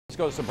Let's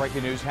go to some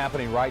breaking news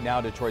happening right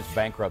now. Detroit's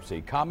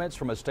bankruptcy. Comments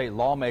from a state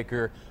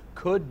lawmaker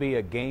could be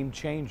a game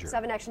changer.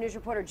 7 Action News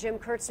reporter Jim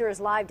Kurtzner is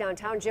live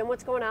downtown. Jim,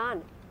 what's going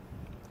on?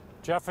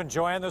 Jeff and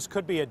Joanne, this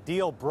could be a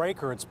deal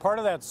breaker. It's part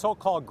of that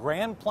so-called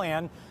grand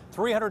plan,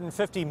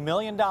 $350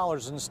 million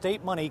in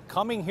state money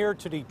coming here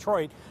to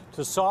Detroit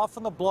to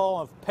soften the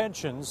blow of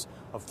pensions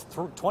of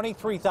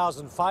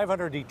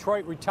 23,500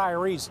 Detroit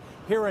retirees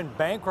here in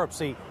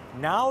bankruptcy,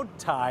 now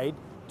tied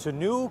to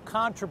new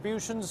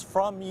contributions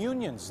from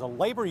unions, the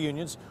labor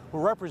unions who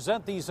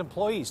represent these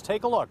employees.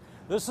 Take a look.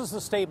 This is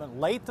the statement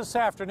late this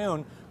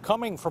afternoon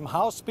coming from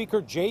House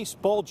Speaker Jase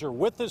Bolger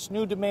with this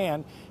new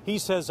demand. He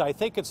says, I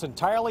think it's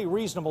entirely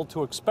reasonable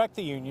to expect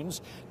the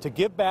unions to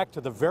give back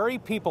to the very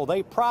people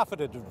they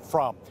profited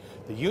from.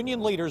 The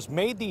union leaders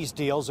made these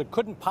deals that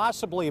couldn't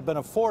possibly have been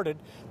afforded.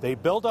 They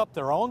built up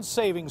their own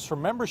savings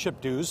from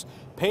membership dues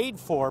paid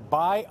for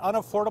by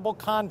unaffordable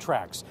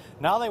contracts.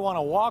 Now they want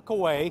to walk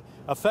away,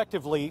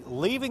 effectively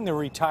leaving the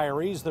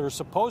retirees that are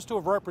supposed to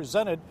have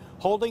represented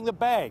holding the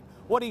bag.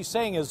 What he's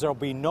saying is there'll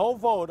be no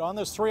vote on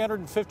this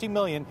 $350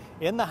 million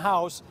in the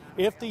House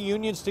if the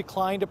unions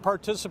decline to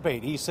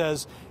participate. He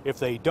says if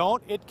they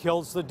don't, it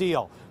kills the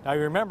deal. Now,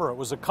 you remember, it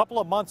was a couple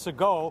of months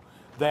ago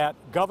that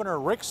Governor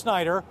Rick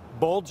Snyder,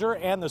 Bolger,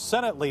 and the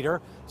Senate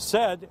leader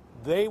said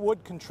they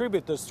would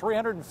contribute this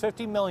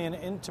 $350 million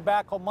in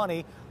tobacco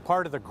money,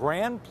 part of the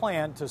grand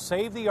plan to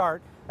save the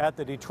art at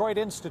the Detroit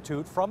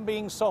Institute from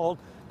being sold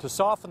to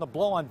soften the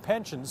blow on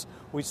pensions.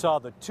 We saw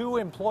the two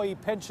employee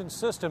pension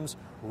systems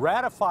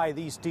ratify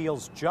these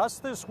deals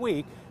just this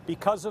week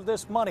because of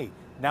this money.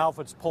 Now, if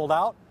it's pulled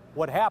out,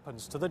 what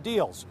happens to the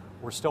deals?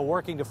 We're still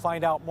working to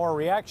find out more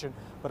reaction,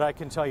 but I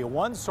can tell you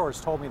one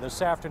source told me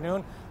this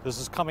afternoon this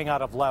is coming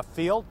out of left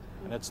field,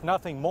 and it's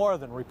nothing more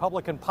than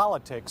Republican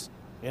politics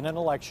in an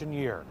election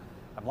year.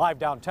 I'm live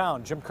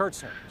downtown. Jim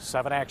Kurtzner,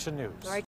 7 Action News.